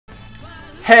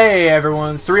Hey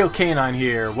everyone, surrealcanine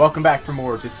here. Welcome back for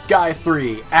more Disgaea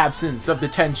 3, Absence of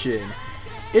Detention.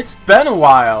 It's been a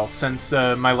while since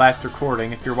my last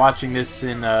recording, if you're watching this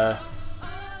in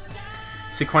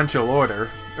sequential order.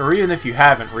 Or even if you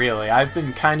haven't really, I've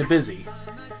been kinda busy.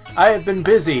 I have been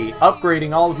busy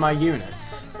upgrading all of my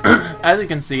units. As you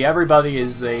can see, everybody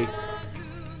is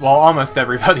well, almost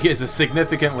everybody is a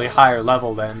significantly higher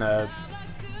level than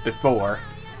before.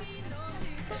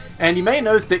 And you may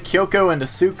notice that Kyoko and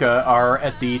Asuka are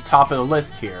at the top of the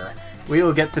list here. We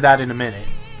will get to that in a minute.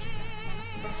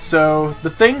 So,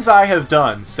 the things I have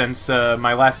done since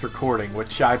my last recording,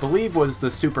 which I believe was the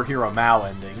Superhero Mal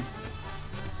ending.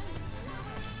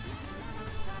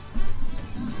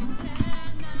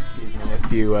 Excuse me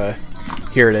if you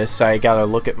hear this, I gotta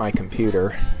look at my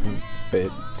computer a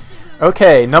bit.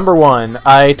 Okay, number 1.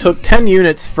 I took 10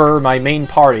 units for my main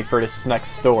party for this next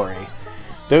story.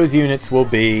 Those units will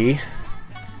be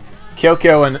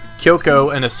Kyoko and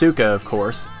Asuka, of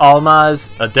course. Almaz,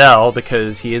 Adele,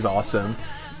 because he is awesome.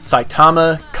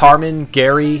 Saitama, Carmen,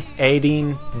 Gary,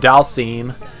 Aideen,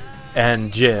 Dalsim,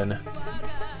 and Jin.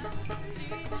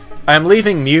 I am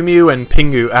leaving Mew Mew and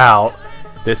Pingu out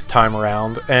this time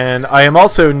around, and I am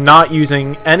also not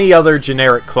using any other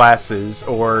generic classes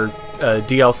or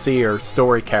DLC or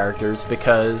story characters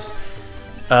because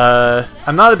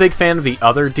I'm not a big fan of the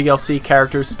other DLC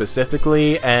characters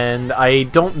specifically, and I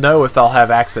don't know if I'll have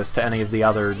access to any of the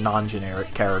other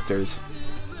non-generic characters.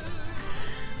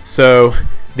 So,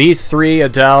 these 3,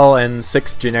 Adele, and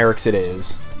 6 generics it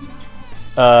is.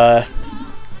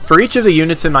 For each of the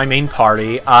units in my main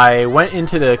party, I went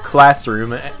into the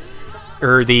classroom,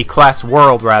 or the class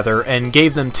world rather, and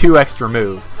gave them 2 extra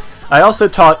move. I also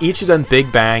taught each of them Big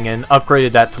Bang and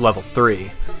upgraded that to level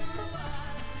 3.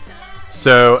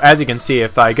 So, as you can see,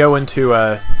 if I go into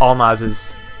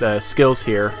Almaz's skills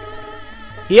here,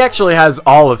 he actually has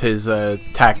all of his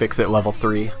tactics at level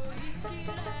 3.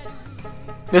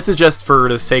 This is just for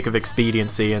the sake of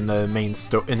expediency in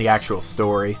the actual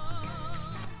story.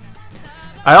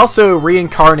 I also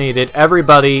reincarnated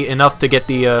everybody enough to get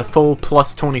the full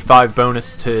plus 25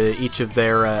 bonus to each of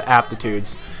their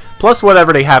aptitudes, plus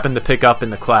whatever they happen to pick up in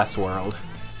the class world.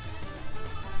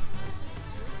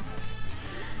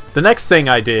 The next thing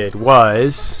I did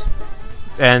was,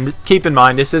 and keep in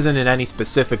mind this isn't in any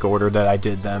specific order that I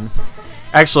did them.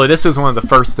 Actually, this was one of the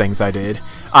first things I did.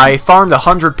 I farmed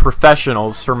 100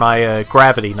 professionals for my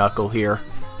gravity knuckle here.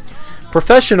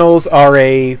 Professionals are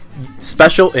a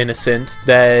special innocent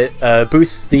that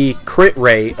boosts the crit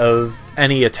rate of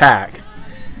any attack.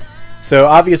 So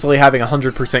obviously having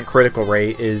 100% critical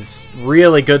rate is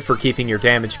really good for keeping your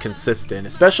damage consistent,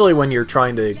 especially when you're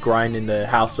trying to grind in the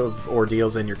House of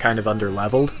Ordeals and you're kind of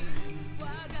under-leveled.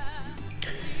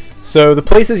 So the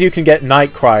places you can get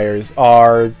Night Criers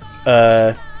are,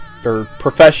 or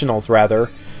professionals rather,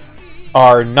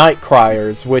 are Night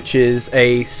Criers, which is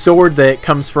a sword that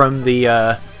comes from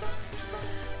the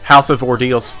House of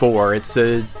Ordeals 4. It's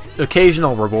an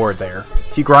occasional reward there.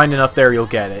 If you grind enough there, you'll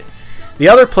get it. The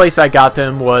other place I got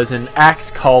them was an axe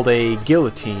called a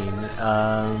guillotine.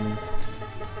 I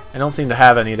don't seem to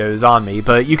have any of those on me,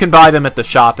 but you can buy them at the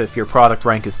shop if your product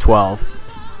rank is 12.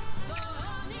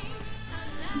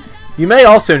 You may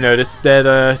also notice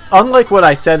that, unlike what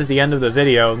I said at the end of the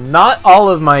video, not all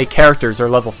of my characters are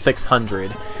level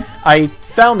 600. I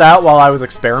found out while I was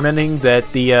experimenting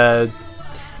that the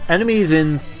enemies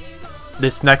in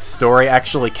this next story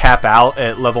actually cap out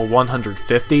at level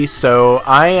 150, so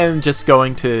I am just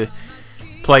going to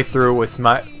play through with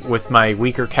my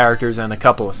weaker characters and a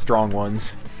couple of strong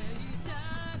ones.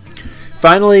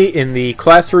 Finally, in the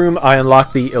classroom, I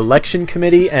unlocked the election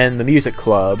committee and the music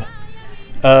club.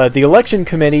 The election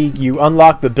committee, you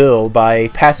unlock the bill by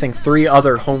passing 3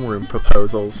 other homeroom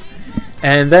proposals,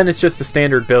 and then it's just a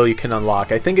standard bill you can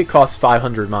unlock. I think it costs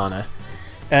 500 mana.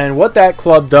 And what that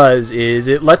club does is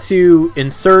it lets you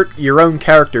insert your own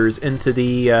characters into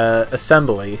the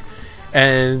assembly,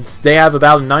 and they have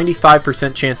about a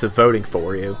 95% chance of voting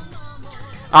for you.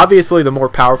 Obviously, the more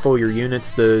powerful your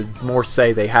units, the more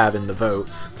say they have in the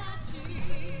votes.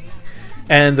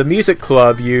 And the music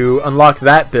club, you unlock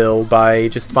that bill by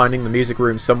just finding the music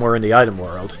room somewhere in the item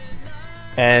world.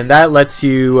 And that lets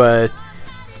you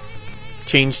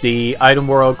change the item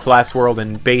world, class world,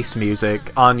 and base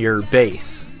music on your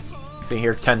base. See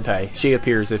here, Tenpay. She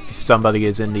appears if somebody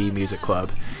is in the music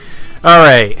club.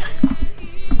 Alright.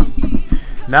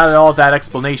 Now that all of that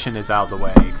explanation is out of the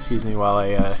way, excuse me while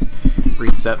I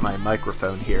reset my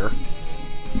microphone here.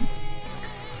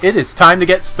 It is time to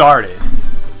get started.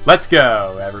 Let's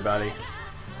go, everybody.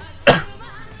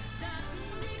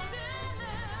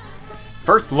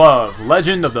 First Love,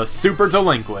 Legend of the Super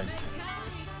Delinquent.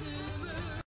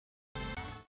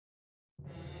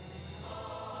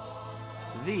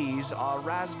 These are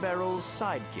Beryl's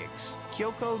sidekicks,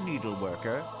 Kyoko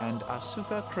Needleworker and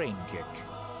Asuka Cranekick.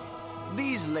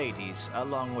 These ladies,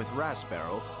 along with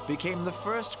Beryl, became the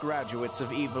first graduates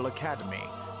of Evil Academy,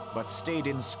 but stayed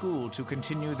in school to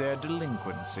continue their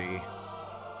delinquency.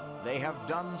 They have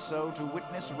done so to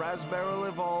witness Beryl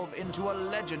evolve into a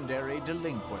legendary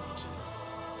delinquent.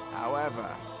 However,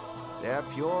 their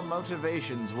pure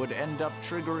motivations would end up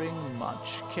triggering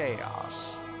much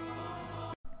chaos.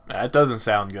 That doesn't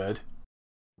sound good.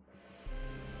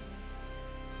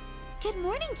 Good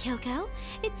morning, Kyoko.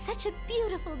 It's such a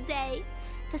beautiful day.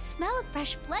 The smell of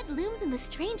fresh blood looms in the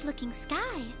strange-looking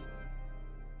sky.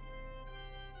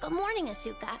 Good morning,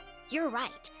 Asuka. You're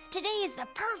right. Today is the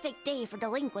perfect day for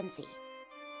delinquency.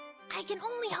 I can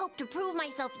only hope to prove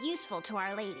myself useful to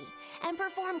Our Lady and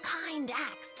perform kind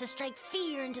acts to strike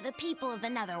fear into the people of the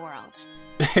Netherworld.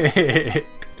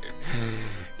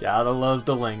 Gotta love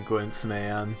delinquents,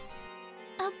 man.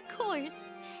 Of course.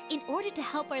 In order to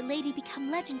help Our Lady become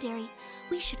legendary,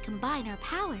 we should combine our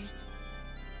powers.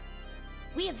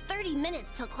 We have 30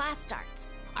 minutes till class starts.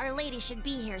 Our Lady should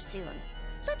be here soon.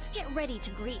 Let's get ready to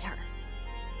greet her.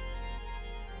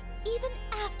 Even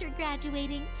after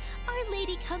graduating, Our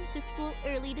Lady comes to school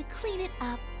early to clean it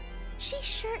up. She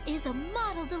sure is a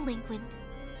model delinquent.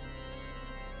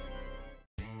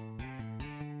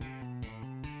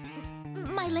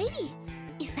 My lady,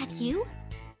 is that you?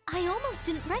 I almost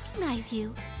didn't recognize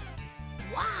you.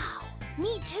 Wow,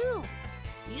 me too.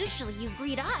 Usually you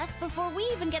greet us before we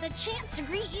even get a chance to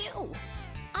greet you.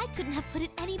 I couldn't have put it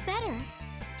any better.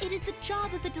 It is the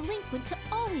job of a delinquent to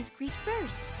always greet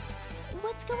first.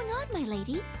 What's going on, my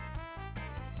lady?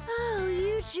 Oh,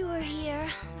 you two are here.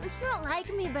 It's not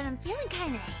like me, but I'm feeling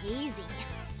kind of hazy.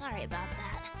 Sorry about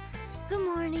that. Good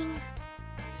morning.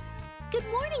 Good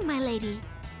morning, my lady.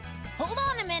 Hold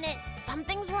on a minute.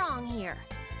 Something's wrong here.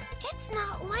 It's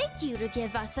not like you to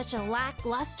give us such a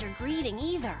lackluster greeting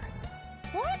either.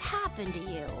 What happened to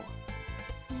you?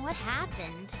 What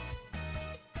happened?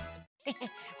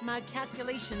 My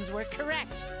calculations were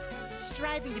correct.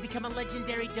 Striving to become a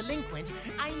legendary delinquent,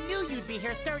 I knew you'd be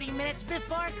here 30 minutes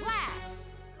before class.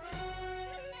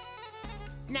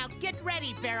 Now get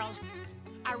ready, Beryl.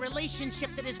 Our relationship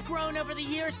that has grown over the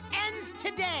years ends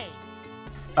today.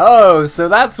 Oh, so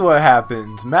that's what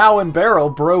happened. Mal and Beryl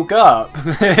broke up.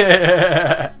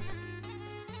 Hey,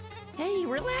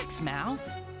 relax, Mal.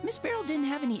 Miss Beryl didn't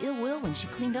have any ill will when she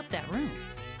cleaned up that room.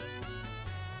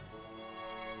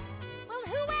 Well,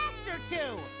 who asked her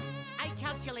to? I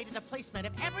calculated the placement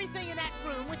of everything in that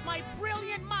room with my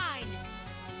brilliant mind.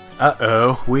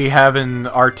 Uh-oh, we have an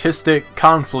artistic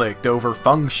conflict over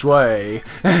feng shui.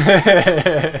 Not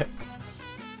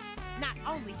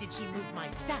only did she move my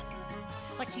stuff,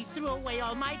 but she threw away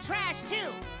all my trash,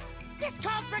 too. This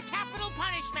calls for capital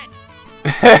punishment.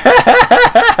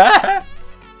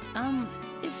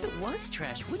 If it was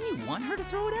trash, wouldn't you want her to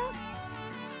throw it out?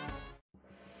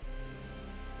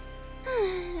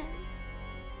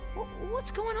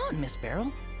 What's going on, Miss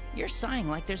Beryl? You're sighing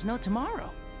like there's no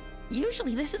tomorrow.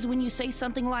 Usually this is when you say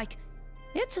something like,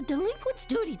 "It's a delinquent's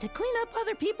duty to clean up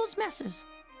other people's messes."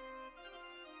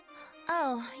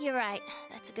 Oh, you're right.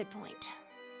 That's a good point.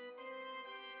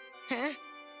 Huh?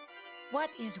 What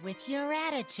is with your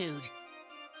attitude?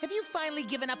 Have you finally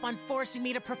given up on forcing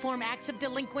me to perform acts of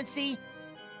delinquency?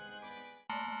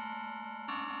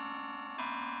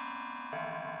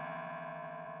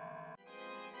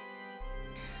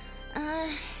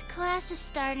 Class is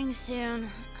starting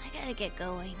soon. I gotta get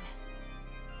going.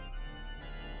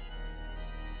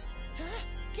 Huh?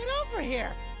 Get over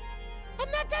here! I'm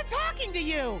not done talking to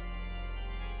you!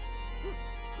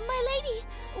 My lady,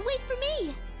 wait for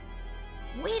me!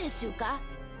 Wait, Asuka.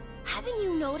 Haven't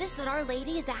you noticed that Our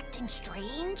Lady is acting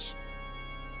strange?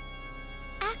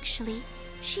 Actually,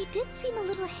 she did seem a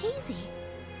little hazy.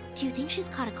 Do you think she's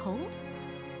caught a cold?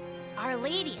 Our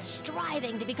Lady is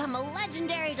striving to become a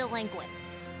legendary delinquent.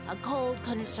 A cold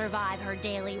couldn't survive her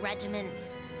daily regimen.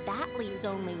 That leaves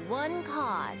only one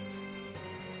cause.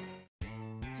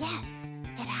 Yes,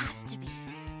 it has to be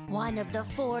one of the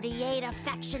 48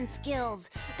 affection skills,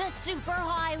 the super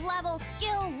high level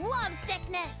skill Love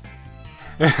Sickness.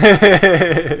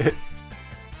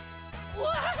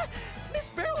 What? Miss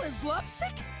Beryl is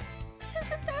lovesick?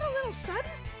 Isn't that a little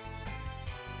sudden?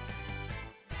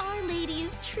 Our Lady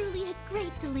is truly a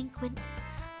great delinquent.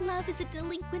 Love is a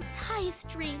delinquent's highest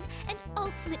dream and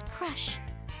ultimate crush.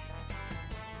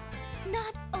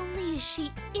 Not only is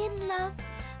she in love,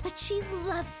 but she's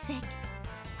lovesick.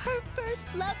 Her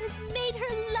first love has made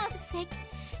her lovesick.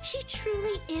 She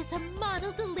truly is a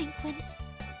model delinquent.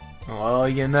 Well,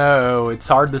 you know, it's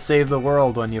hard to save the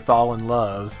world when you fall in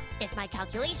love. If my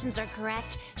calculations are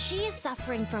correct, she is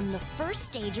suffering from the first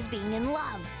stage of being in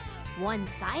love.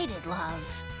 One-sided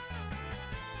love.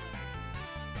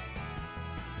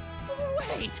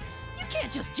 Wait! You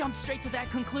can't just jump straight to that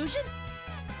conclusion!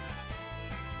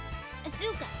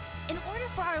 Asuka, in order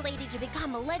for Our Lady to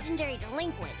become a legendary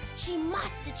delinquent, she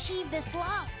must achieve this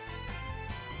love.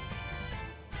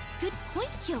 Good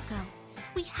point, Kyoko.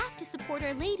 We have to support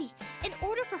Our Lady in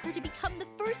order for her to become the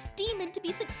first demon to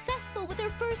be successful with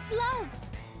her first love.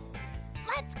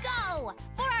 Let's go!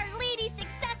 For Our Lady's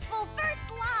successful first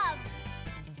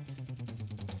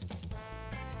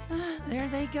love! There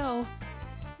they go.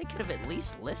 They could have at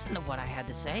least listened to what I had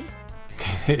to say.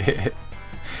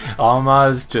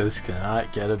 Alma's just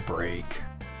cannot get a break.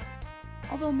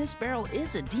 Although Miss Beryl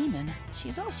is a demon,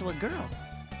 she's also a girl.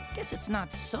 Guess it's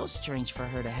not so strange for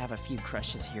her to have a few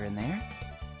crushes here and there.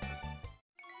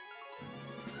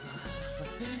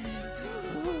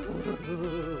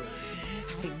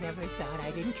 I never thought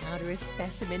I'd encounter a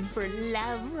specimen for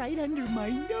love right under my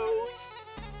nose.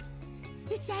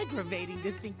 It's aggravating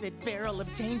to think that Beryl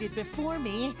obtained it before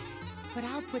me, but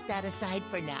I'll put that aside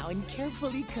for now and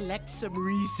carefully collect some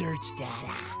research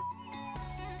data.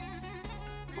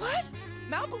 What?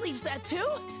 Mal believes that too?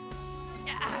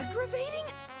 Aggravating?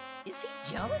 Is he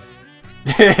jealous?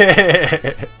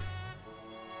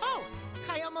 Oh,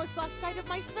 I almost lost sight of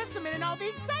my specimen in all the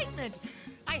excitement.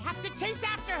 I have to chase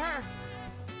after her.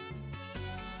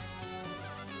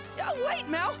 Oh, wait,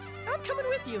 Mal! I'm coming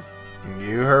with you.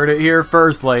 You heard it here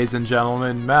first, ladies and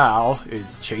gentlemen. Mal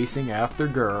is chasing after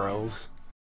girls.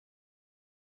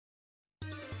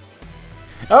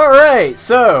 Alright,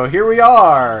 so here we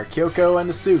are. Kyoko and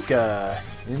Asuka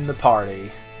in the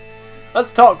party.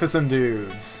 Let's talk to some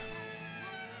dudes.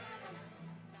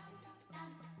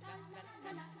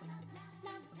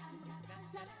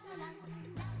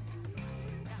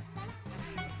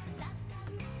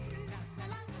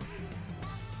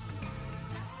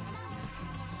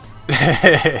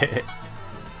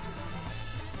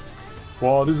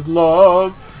 What is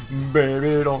love?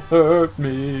 Baby, don't hurt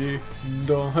me.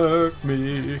 Don't hurt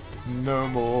me no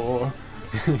more.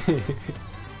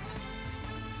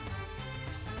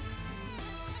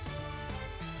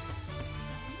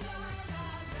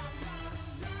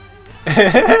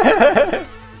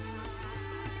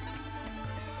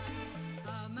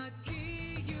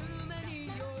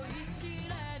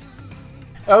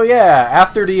 Oh yeah,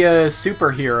 after the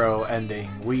superhero ending,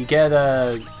 we get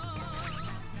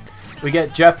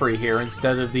Jeffrey here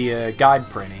instead of the guide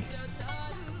Prinny.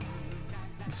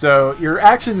 So your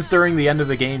actions during the end of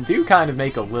the game do kind of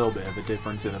make a little bit of a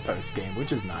difference in a post game,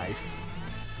 which is nice.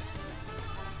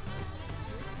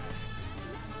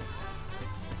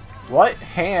 What?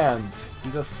 Hands?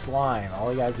 He's a slime.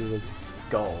 All he has is a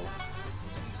skull.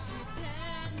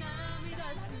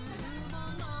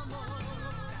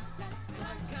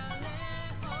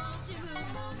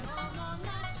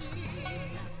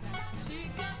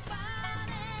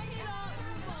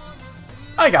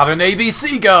 I got an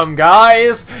ABC gum,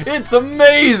 guys! It's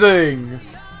amazing!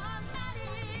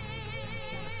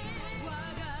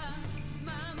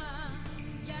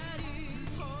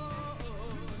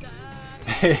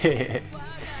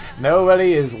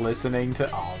 Nobody is listening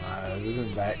to Alma.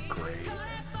 Isn't that great?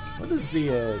 What does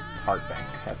the heart bank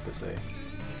have to say?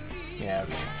 Yeah,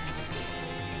 okay.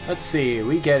 Let's see.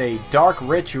 We get a dark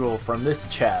ritual from this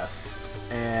chest.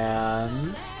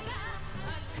 And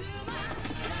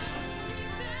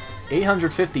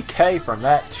 850k from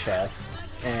that chest.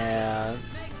 And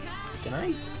can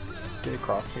I get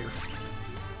across here?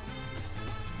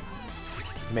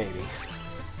 Maybe.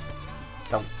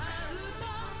 Don't.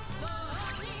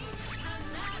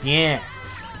 Yeah.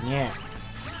 Yeah.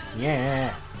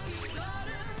 Yeah.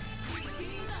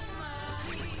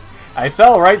 I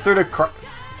fell right through the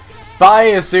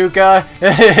Bye, Asuka!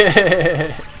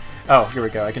 Oh, here we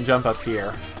go. I can jump up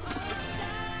here.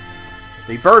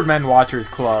 The Birdmen Watchers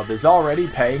Club is already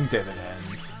paying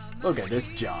dividends. Look at this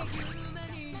junk.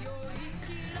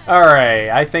 Alright,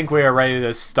 I think we are ready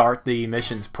to start the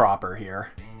missions proper here.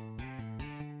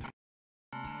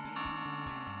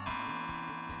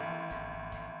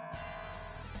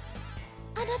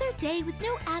 Another day with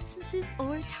no absences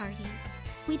or tardies.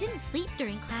 We didn't sleep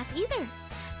during class either.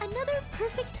 Another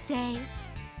perfect day.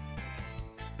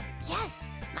 Yes,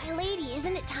 my lady,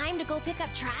 isn't it time to go pick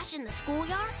up trash in the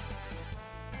schoolyard?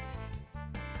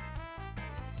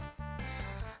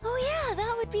 Oh yeah,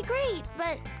 that would be great,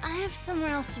 but I have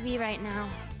somewhere else to be right now.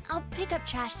 I'll pick up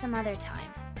trash some other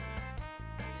time.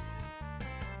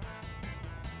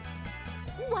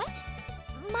 What?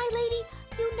 My lady,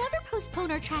 you never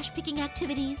postpone our trash picking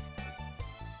activities.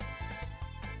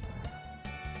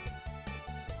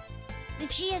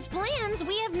 If she has plans,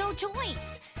 we have no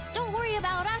choice. Don't worry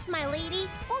about us, my lady.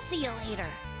 We'll see you later.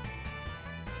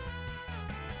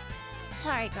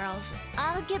 Sorry, girls.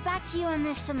 I'll get back to you on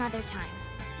this some other time.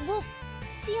 Well,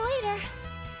 see you later.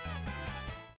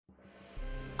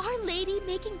 Our lady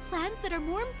making plans that are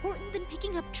more important than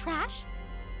picking up trash?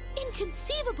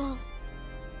 Inconceivable.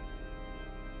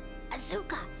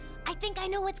 Asuka, I think I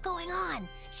know what's going on.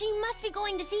 She must be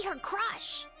going to see her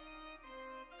crush.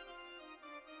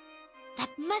 That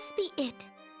must be it.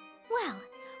 Well,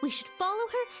 we should follow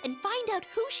her and find out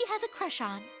who she has a crush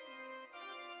on.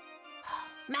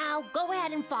 Mao, go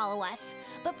ahead and follow us.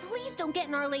 But please don't get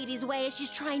in Our Lady's way as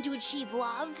she's trying to achieve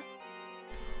love.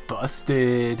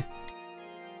 Busted.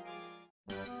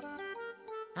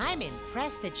 I'm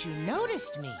impressed that you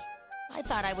noticed me. I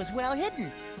thought I was well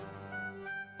hidden.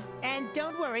 And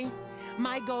don't worry,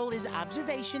 my goal is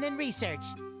observation and research.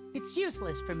 It's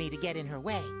useless for me to get in her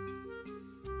way.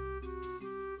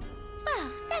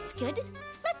 Well, that's good.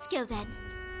 Let's go then.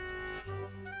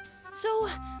 So,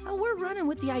 we're running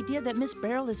with the idea that Miss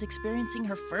Beryl is experiencing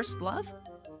her first love?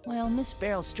 Well, Miss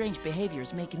Beryl's strange behavior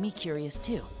is making me curious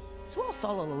too, so I'll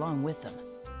follow along with them.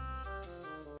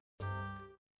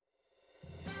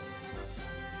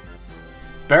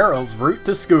 Beryl's route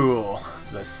to school.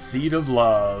 The seat of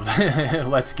love.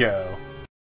 Let's go.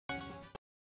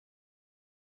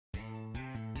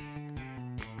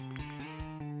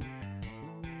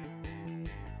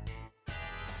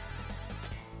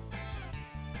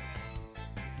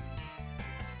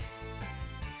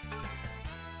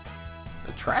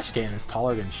 The trash can is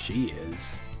taller than she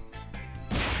is.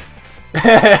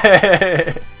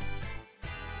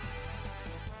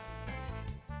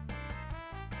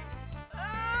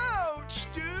 Ouch,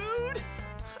 dude!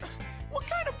 What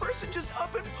kind of person just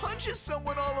up and punches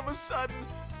someone all of a sudden?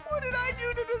 What did I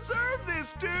do to deserve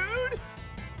this, dude?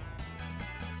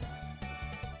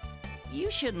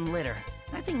 You shouldn't litter.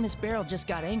 I think Miss Beryl just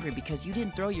got angry because you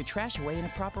didn't throw your trash away in a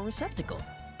proper receptacle.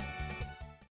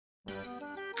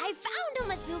 I found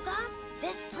him, Asuka.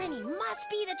 This Prinny must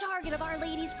be the target of Our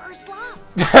Lady's first love.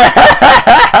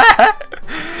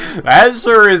 That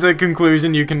sure is a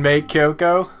conclusion you can make,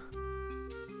 Kyoko.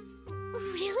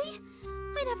 Really?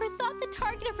 I never thought the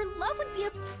target of her love would be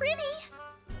a Prinny.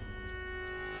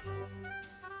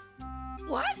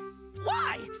 What?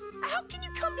 Why? How can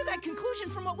you come to that conclusion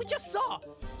from what we just saw?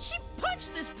 She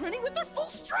punched this Prinny with her full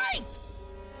strength!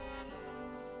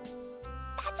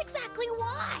 That's exactly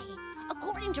why.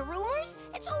 According to rumors,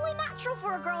 it's only natural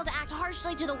for a girl to act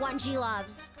harshly to the one she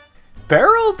loves.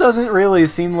 Beryl doesn't really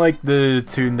seem like the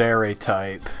tsundere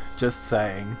type. Just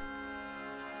saying.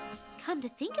 Come to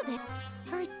think of it,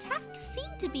 her attacks seem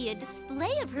to be a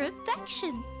display of her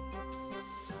affection.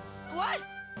 What?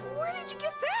 Where did you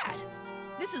get that?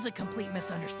 This is a complete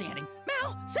misunderstanding.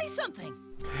 Mal, say something!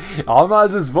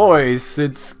 Almaz's voice,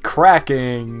 it's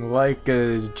cracking like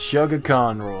a jug of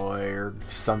Conroy or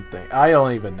something. I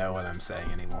don't even know what I'm saying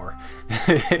anymore.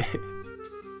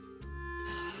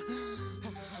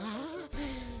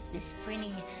 This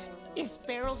Prinny is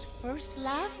Beryl's first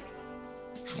love?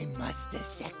 I must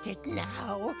dissect it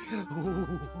now.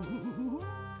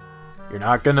 You're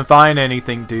not gonna find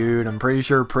anything, dude. I'm pretty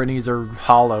sure Prinnies are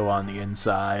hollow on the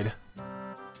inside.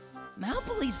 Mal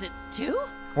believes it too?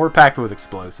 Or packed with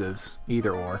explosives.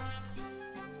 Either or.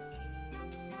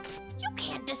 You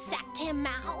can't dissect him,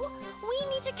 Mao.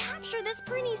 We need to capture this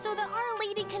Prinny so that Our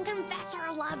Lady can confess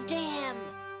her love to him.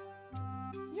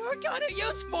 You're gonna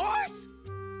use force?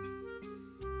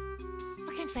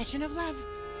 A confession of love.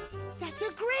 That's a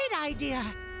great idea.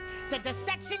 The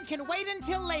dissection can wait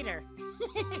until later.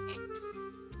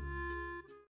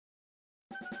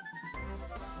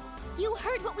 You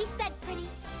heard what we said, Prinny.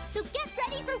 So get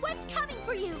ready for what's coming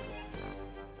for you.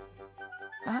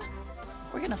 Huh?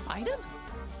 We're gonna fight him?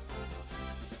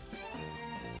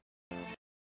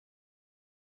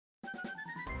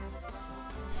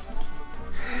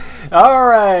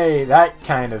 Alright, that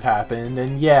kind of happened.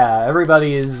 And yeah,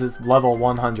 everybody is level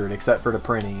 100 except for the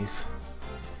Prinnies.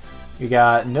 You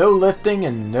got no lifting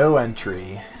and no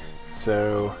entry.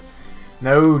 So,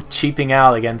 no cheaping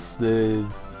out against the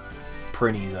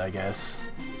Prinnies, I guess.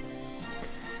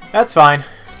 That's fine.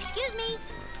 Excuse me.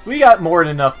 We got more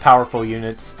than enough powerful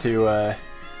units to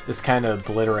just kind of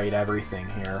obliterate everything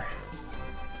here.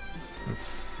 Let's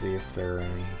see if there are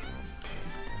any...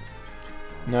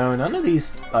 No, none of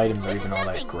these items are even all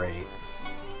that great.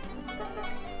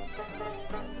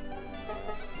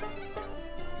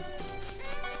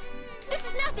 This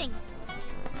is nothing.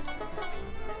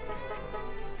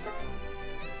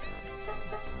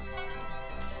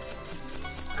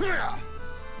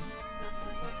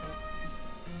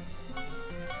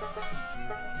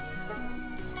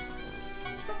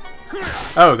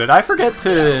 Oh, did I forget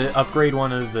to upgrade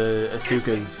one of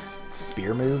Asuka's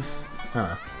spear moves?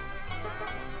 Huh.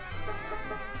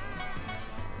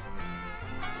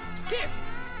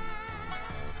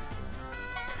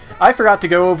 I forgot to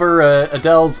go over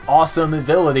Adele's awesome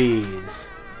abilities.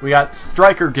 We got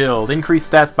Striker Guild,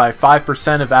 increased stats by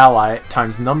 5% of ally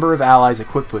times number of allies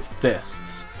equipped with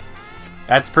fists.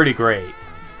 That's pretty great.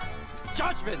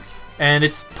 Judgment! And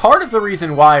it's part of the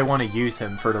reason why I want to use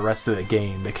him for the rest of the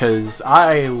game, because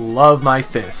I love my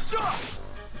fists.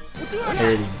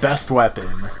 They're the best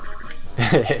weapon.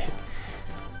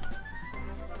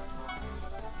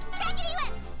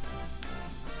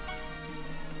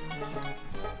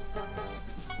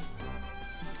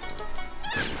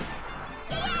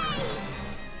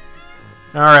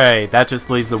 Alright, that just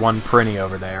leaves the one Prinny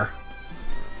over there.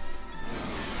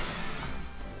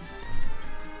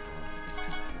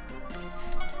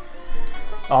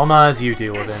 Almaz, you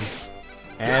deal with him.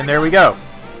 And there we go.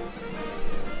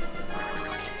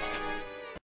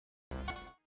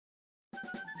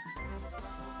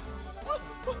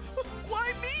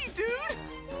 Why me, dude?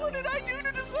 What did I do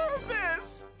to deserve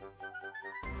this?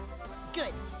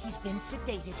 Good. He's been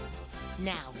sedated.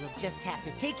 Now we'll just have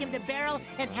to take him to Beryl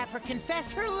and have her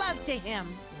confess her love to him.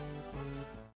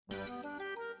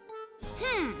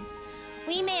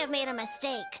 We may have made a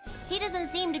mistake. He doesn't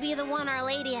seem to be the one Our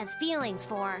Lady has feelings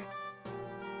for.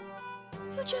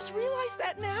 You just realized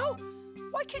that now?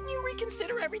 Why couldn't you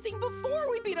reconsider everything before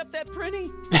we beat up that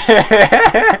Prinny?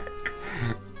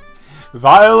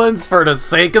 Violence for the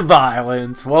sake of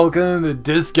violence. Welcome to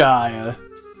Disgaea.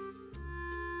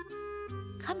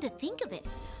 Come to think of it,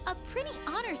 a pretty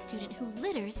honor student who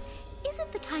litters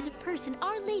isn't the kind of person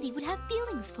Our Lady would have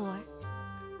feelings for.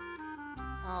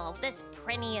 Oh, this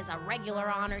Prinny is a regular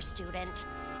honor student.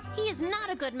 He is not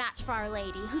a good match for Our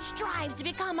Lady, who strives to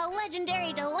become a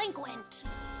legendary delinquent.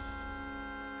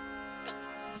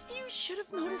 You should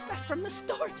have noticed that from the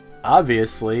start.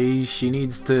 Obviously, she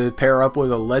needs to pair up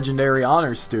with a legendary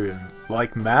honor student,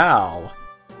 like Mal.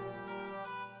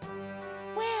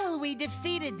 Well, we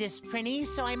defeated this Prinny,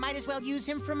 so I might as well use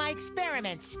him for my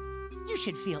experiments. You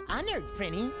should feel honored,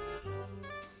 Prinny.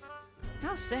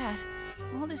 How sad.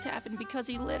 All this happened because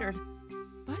he littered.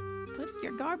 But put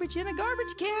your garbage in a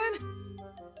garbage can.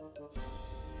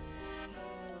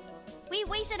 We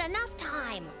wasted enough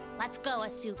time. Let's go,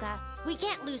 Asuka. We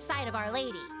can't lose sight of Our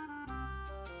Lady.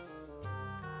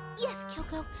 Yes,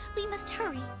 Kyoko, we must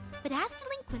hurry. But as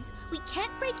delinquents, we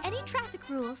can't break any traffic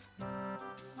rules.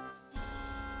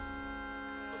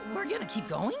 We're gonna keep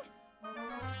going?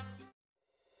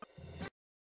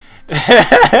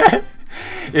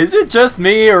 Is it just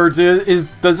me, or does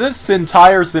this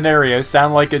entire scenario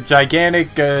sound like a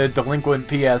gigantic delinquent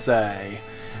PSA?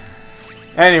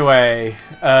 Anyway,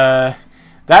 that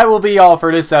will be all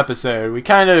for this episode. We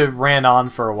kind of ran on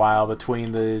for a while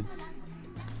between the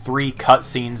 3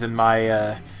 cutscenes and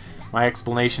my my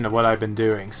explanation of what I've been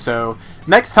doing. So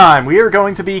next time we are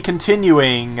going to be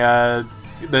continuing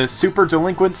the Super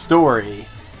Delinquent story.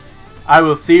 I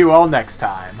will see you all next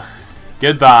time.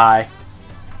 Goodbye.